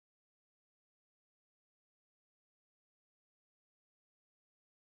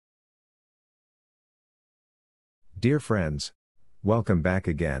Dear friends, welcome back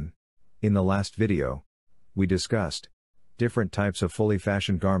again. In the last video, we discussed different types of fully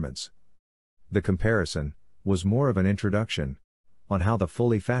fashioned garments. The comparison was more of an introduction on how the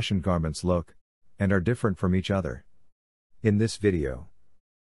fully fashioned garments look and are different from each other. In this video,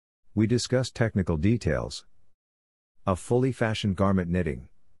 we discussed technical details of fully fashioned garment knitting,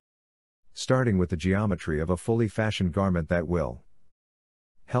 starting with the geometry of a fully fashioned garment that will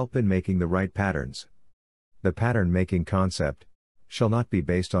help in making the right patterns. The pattern making concept shall not be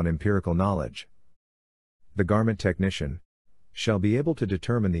based on empirical knowledge. The garment technician shall be able to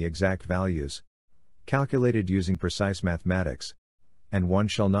determine the exact values calculated using precise mathematics, and one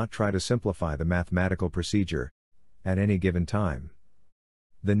shall not try to simplify the mathematical procedure at any given time.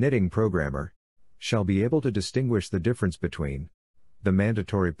 The knitting programmer shall be able to distinguish the difference between the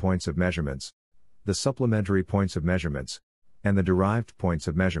mandatory points of measurements, the supplementary points of measurements, and the derived points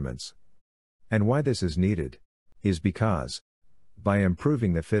of measurements. And why this is needed is because, by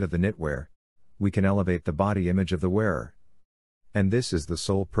improving the fit of the knitwear, we can elevate the body image of the wearer. And this is the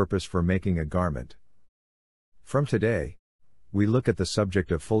sole purpose for making a garment. From today, we look at the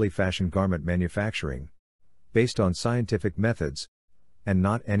subject of fully fashioned garment manufacturing, based on scientific methods, and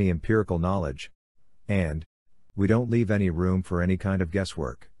not any empirical knowledge, and we don't leave any room for any kind of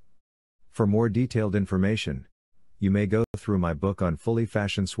guesswork. For more detailed information, you may go through my book on fully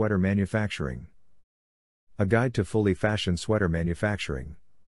fashioned sweater manufacturing. A Guide to Fully Fashioned Sweater Manufacturing.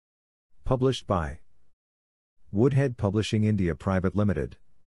 Published by Woodhead Publishing India Private Limited.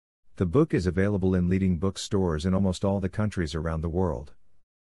 The book is available in leading bookstores in almost all the countries around the world.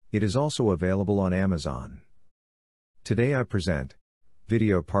 It is also available on Amazon. Today I present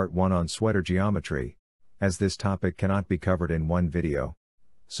video part 1 on sweater geometry, as this topic cannot be covered in one video,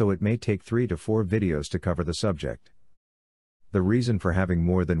 so it may take 3 to 4 videos to cover the subject. The reason for having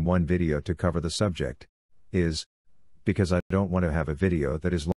more than one video to cover the subject is because I don't want to have a video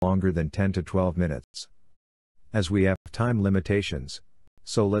that is longer than 10 to 12 minutes. As we have time limitations,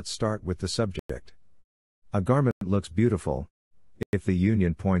 so let's start with the subject. A garment looks beautiful if the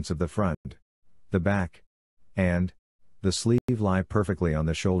union points of the front, the back, and the sleeve lie perfectly on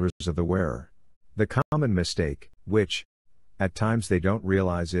the shoulders of the wearer. The common mistake, which at times they don't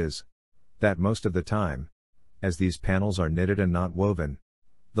realize, is that most of the time, as these panels are knitted and not woven,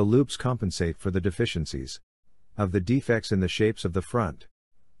 the loops compensate for the deficiencies of the defects in the shapes of the front,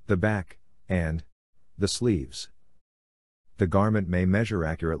 the back, and the sleeves. The garment may measure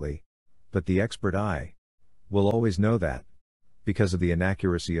accurately, but the expert eye will always know that, because of the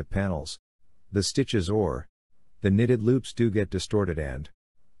inaccuracy of panels, the stitches or the knitted loops do get distorted and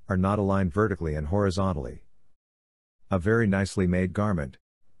are not aligned vertically and horizontally. A very nicely made garment,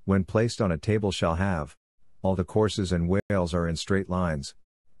 when placed on a table, shall have all the courses and wales are in straight lines,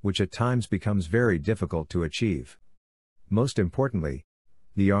 which at times becomes very difficult to achieve. Most importantly,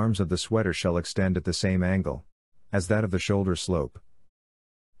 the arms of the sweater shall extend at the same angle as that of the shoulder slope.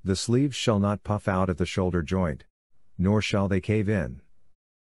 The sleeves shall not puff out at the shoulder joint, nor shall they cave in.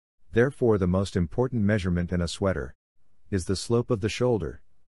 Therefore, the most important measurement in a sweater is the slope of the shoulder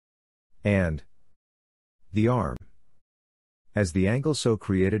and the arm, as the angle so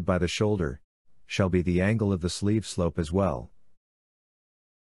created by the shoulder shall be the angle of the sleeve slope as well.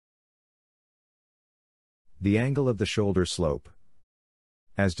 The angle of the shoulder slope.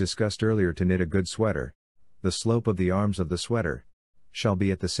 As discussed earlier, to knit a good sweater, the slope of the arms of the sweater shall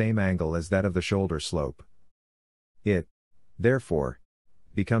be at the same angle as that of the shoulder slope. It, therefore,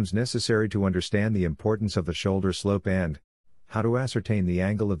 becomes necessary to understand the importance of the shoulder slope and how to ascertain the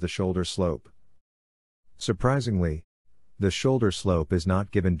angle of the shoulder slope. Surprisingly, the shoulder slope is not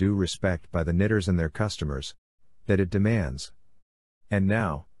given due respect by the knitters and their customers that it demands. And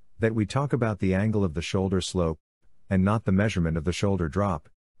now that we talk about the angle of the shoulder slope, and not the measurement of the shoulder drop,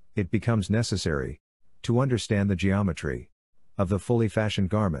 it becomes necessary to understand the geometry of the fully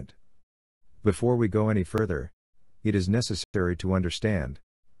fashioned garment. Before we go any further, it is necessary to understand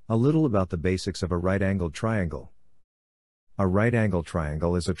a little about the basics of a right-angled triangle. A right-angled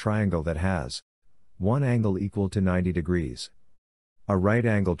triangle is a triangle that has one angle equal to 90 degrees. A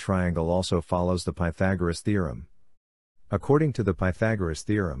right-angled triangle also follows the Pythagoras theorem. According to the Pythagoras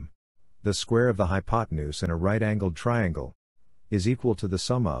theorem, the square of the hypotenuse in a right-angled triangle is equal to the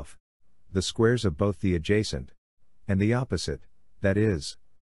sum of the squares of both the adjacent and the opposite, that is,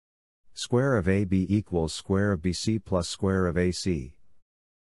 square of AB equals square of BC plus square of AC,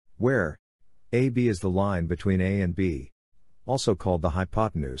 where AB is the line between A and B, also called the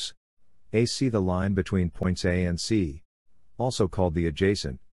hypotenuse, AC the line between points A and C, also called the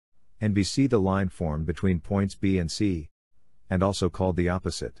adjacent, and BC the line formed between points B and C, and also called the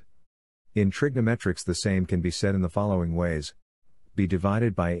opposite. In trigonometrics the same can be said in the following ways. B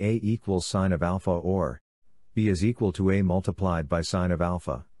divided by A equals sine of alpha, or B is equal to A multiplied by sine of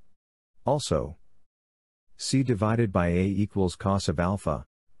alpha. Also, C divided by A equals cos of alpha,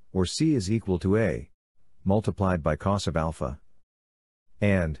 or C is equal to A multiplied by cos of alpha.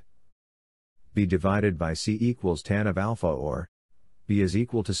 And B divided by C equals tan of alpha, or B is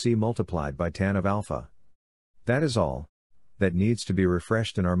equal to C multiplied by tan of alpha. That is all that needs to be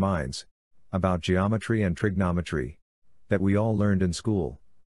refreshed in our minds about geometry and trigonometry that we all learned in school.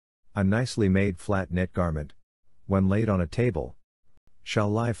 A nicely made flat knit garment, when laid on a table, shall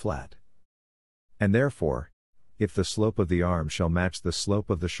lie flat. And therefore, if the slope of the arm shall match the slope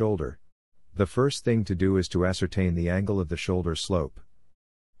of the shoulder, the first thing to do is to ascertain the angle of the shoulder slope.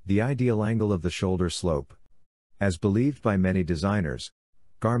 The ideal angle of the shoulder slope, as believed by many designers,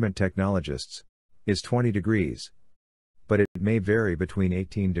 garment technologists, is 20 degrees. But it may vary between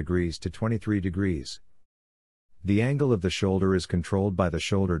 18 degrees to 23 degrees. The angle of the shoulder is controlled by the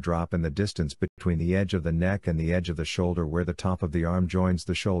shoulder drop and the distance between the edge of the neck and the edge of the shoulder where the top of the arm joins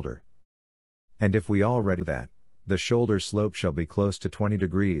the shoulder. And if we already know that the shoulder slope shall be close to 20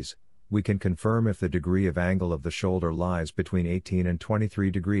 degrees, we can confirm if the degree of angle of the shoulder lies between 18 and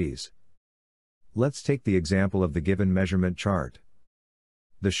 23 degrees. Let's take the example of the given measurement chart.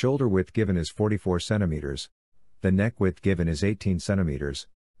 The shoulder width given is 44 centimeters. The neck width given is 18 centimeters.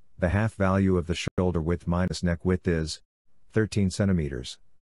 The half value of the shoulder width minus neck width is 13 centimeters.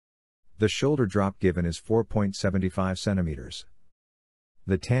 The shoulder drop given is 4.75 centimeters.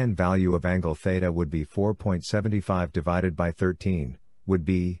 The tan value of angle theta would be 4.75 divided by 13, would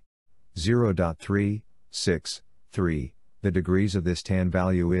be 0.363. The degrees of this tan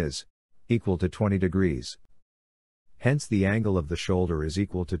value is equal to 20 degrees. Hence the angle of the shoulder is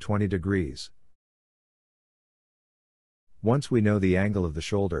equal to 20 degrees. Once we know the angle of the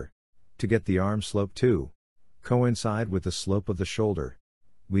shoulder, to get the arm slope to coincide with the slope of the shoulder,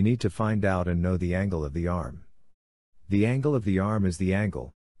 we need to find out and know the angle of the arm. The angle of the arm is the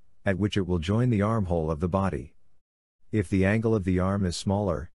angle at which it will join the armhole of the body. If the angle of the arm is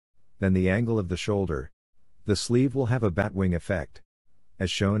smaller than the angle of the shoulder, the sleeve will have a batwing effect,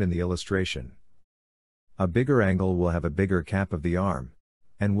 as shown in the illustration. A bigger angle will have a bigger cap of the arm,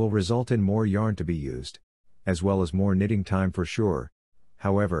 and will result in more yarn to be used, as well as more knitting time for sure.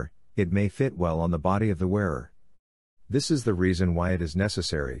 However, it may fit well on the body of the wearer. This is the reason why it is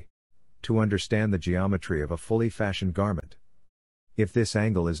necessary to understand the geometry of a fully fashioned garment. If this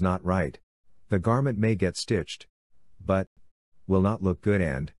angle is not right, the garment may get stitched, but will not look good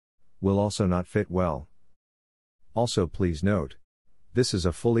and will also not fit well. Also please note, this is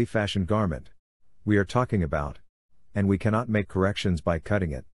a fully fashioned garment we are talking about, and we cannot make corrections by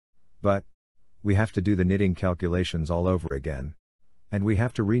cutting it, but we have to do the knitting calculations all over again, and we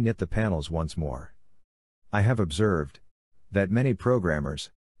have to re-knit the panels once more. I have observed that many programmers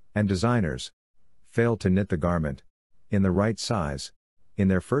and designers fail to knit the garment in the right size in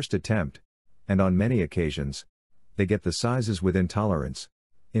their first attempt, and on many occasions, they get the sizes within tolerance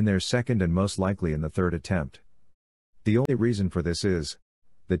in their second and most likely in the third attempt. The only reason for this is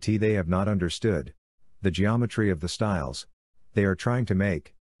they have not understood the geometry of the styles they are trying to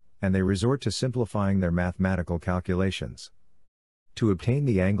make, and they resort to simplifying their mathematical calculations. To obtain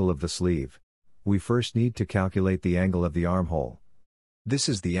the angle of the sleeve, we first need to calculate the angle of the armhole. This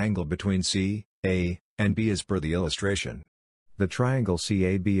is the angle between C, A, and B as per the illustration. The triangle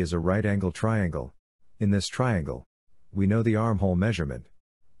CAB is a right-angled triangle. In this triangle, we know the armhole measurement.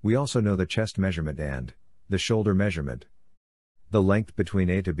 We also know the chest measurement and the shoulder measurement. The length between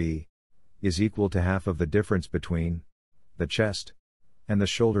A to B is equal to half of the difference between the chest and the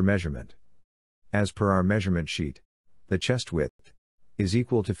shoulder measurement. As per our measurement sheet, the chest width is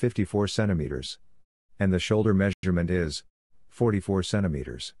equal to 54 centimeters, and the shoulder measurement is 44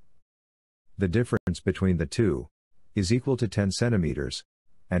 centimeters. The difference between the two is equal to 10 centimeters,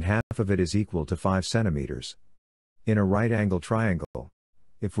 and half of it is equal to 5 centimeters. In a right-angled triangle,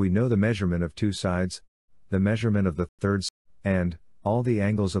 if we know the measurement of two sides, the measurement of the third side, and all the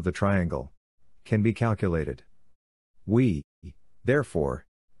angles of the triangle can be calculated. We, therefore,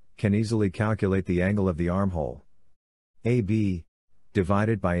 can easily calculate the angle of the armhole. AB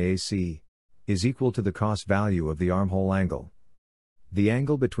divided by AC is equal to the cos value of the armhole angle. The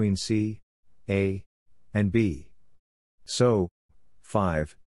angle between C, A, and B. So,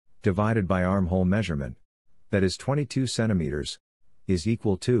 5 divided by armhole measurement, that is 22 centimeters, is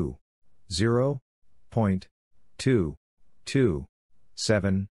equal to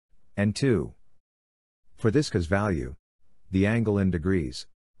 0.227 and 2. For this cos value, the angle in degrees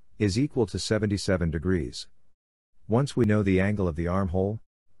is equal to 77 degrees. Once we know the angle of the armhole,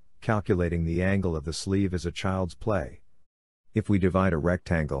 Calculating the angle of the sleeve is a child's play. If we divide a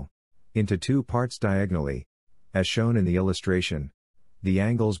rectangle into two parts diagonally, as shown in the illustration, the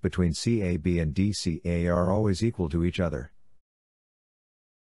angles between CAB and DCA are always equal to each other.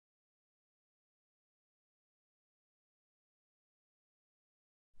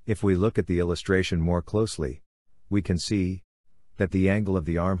 If we look at the illustration more closely, we can see that the angle of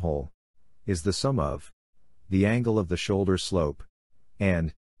the armhole is the sum of the angle of the shoulder slope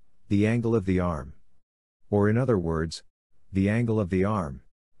and the angle of the arm. Or in other words, the angle of the arm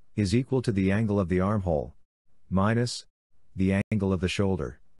is equal to the angle of the armhole minus the angle of the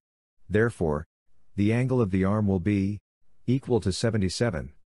shoulder. Therefore, the angle of the arm will be equal to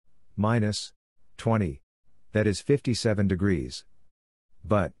 77 minus 20, that is 57 degrees.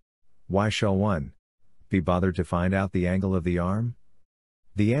 But why shall one be bothered to find out the angle of the arm?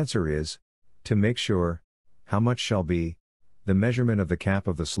 The answer is to make sure how much shall be the measurement of the cap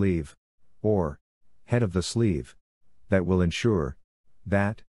of the sleeve, or head of the sleeve, that will ensure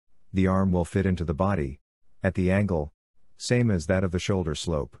that the arm will fit into the body at the angle same as that of the shoulder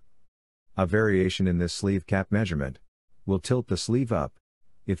slope. A variation in this sleeve cap measurement will tilt the sleeve up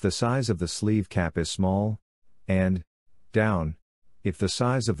if the size of the sleeve cap is small, and down if the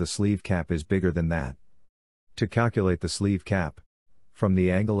size of the sleeve cap is bigger than that. To calculate the sleeve cap from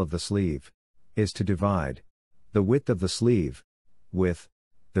the angle of the sleeve is to divide the width of the sleeve with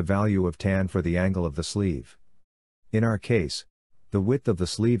the value of tan for the angle of the sleeve. In our case, the width of the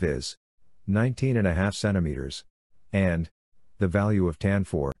sleeve is 19.5 centimeters, and the value of tan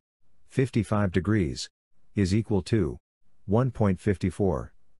for 55 degrees is equal to 1.54.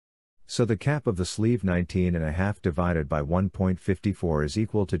 So the cap of the sleeve 19.5 divided by 1.54 is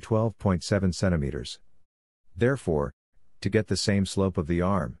equal to 12.7 centimeters. Therefore, to get the same slope of the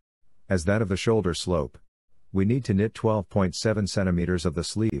arm as that of the shoulder slope, we need to knit 12.7 centimeters of the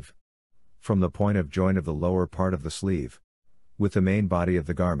sleeve from the point of joint of the lower part of the sleeve with the main body of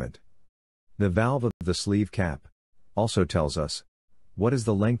the garment. The valve of the sleeve cap also tells us what is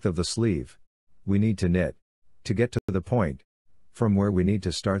the length of the sleeve we need to knit to get to the point from where we need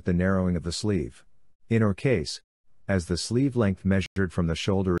to start the narrowing of the sleeve. In our case, as the sleeve length measured from the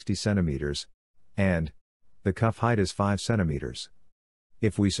shoulder is 60 centimeters, and the cuff height is 5 centimeters.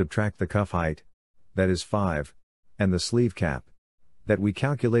 If we subtract the cuff height, that is 5, and the sleeve cap, that we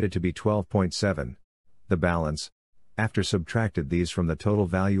calculated to be 12.7, the balance, after subtracted these from the total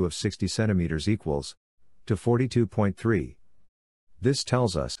value of 60 centimeters equals to 42.3. This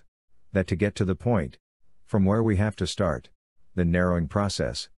tells us that to get to the point from where we have to start the narrowing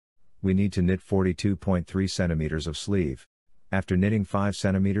process, we need to knit 42.3 centimeters of sleeve after knitting 5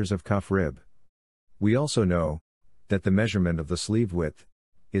 centimeters of cuff rib. We also know that the measurement of the sleeve width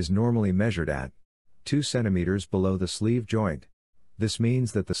is normally measured at 2 centimeters below the sleeve joint. This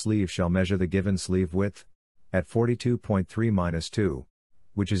means that the sleeve shall measure the given sleeve width at 42.3 minus 2,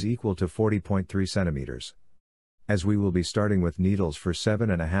 which is equal to 40.3 centimeters. As we will be starting with needles for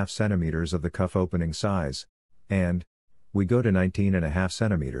 7.5 centimeters of the cuff opening size, and we go to 19.5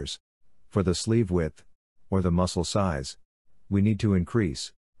 centimeters for the sleeve width, or the muscle size, we need to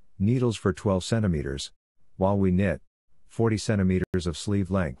increase needles for 12 centimeters, while we knit 40 centimeters of sleeve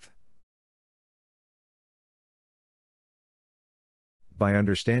length. By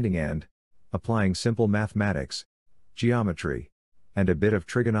understanding and applying simple mathematics, geometry, and a bit of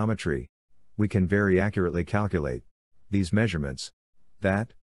trigonometry, we can very accurately calculate these measurements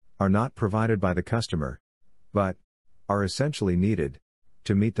that are not provided by the customer, but are essentially needed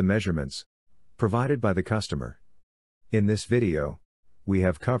to meet the measurements provided by the customer. In this video, we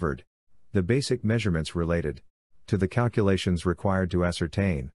have covered the basic measurements related to the calculations required to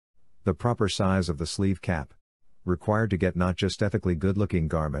ascertain the proper size of the sleeve cap required to get not just ethically good-looking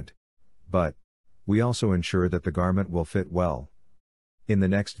garment, but we also ensure that the garment will fit well. In the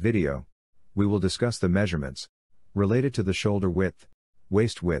next video, we will discuss the measurements related to the shoulder width,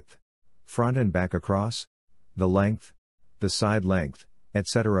 waist width, front and back across, the length, the side length,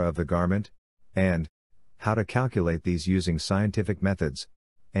 etc. of the garment, and how to calculate these using scientific methods,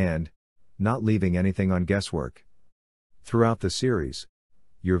 and not leaving anything on guesswork. Throughout the series,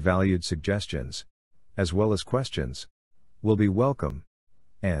 your valued suggestions, as well as questions, will be welcome,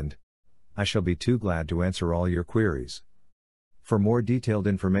 and I shall be too glad to answer all your queries. For more detailed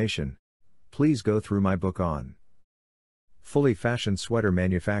information, please go through my book on Fully Fashioned Sweater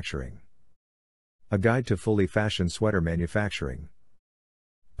Manufacturing. A Guide to Fully Fashioned Sweater Manufacturing.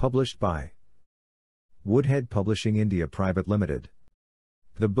 Published by Woodhead Publishing India Private Limited.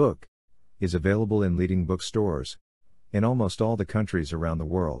 The book is available in leading bookstores in almost all the countries around the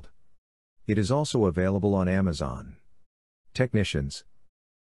world. It is also available on Amazon. Technicians,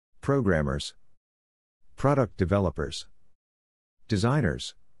 programmers, product developers,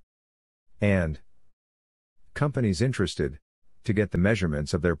 designers, and companies interested to get the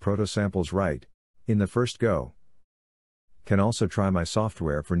measurements of their proto samples right in the first go. Can also try my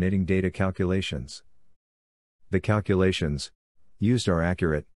software for knitting data calculations. The calculations used are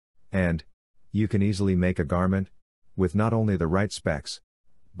accurate, and you can easily make a garment with not only the right specs,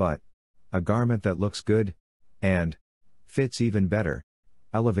 but a garment that looks good and fits even better,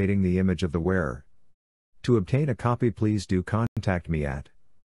 elevating the image of the wearer. To obtain a copy, please do contact me at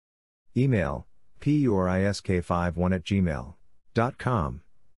email purisk51@gmail.com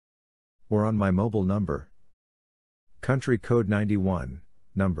or on my mobile number. Country code 91,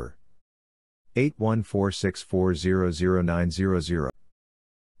 number 81464000900.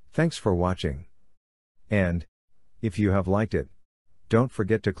 Thanks for watching. And if you have liked it, don't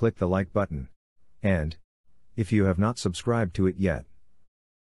forget to click the like button. And if you have not subscribed to it yet,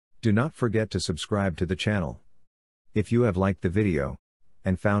 do not forget to subscribe to the channel. If you have liked the video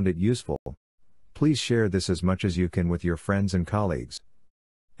and found it useful, please share this as much as you can with your friends and colleagues.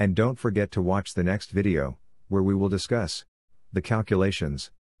 And don't forget to watch the next video, where we will discuss the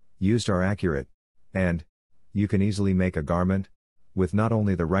calculations used are accurate, and you can easily make a garment with not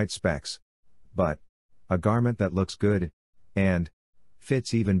only the right specs, but a garment that looks good and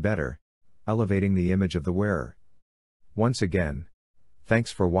fits even better, elevating the image of the wearer. Once again,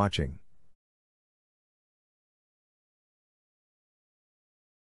 thanks for watching.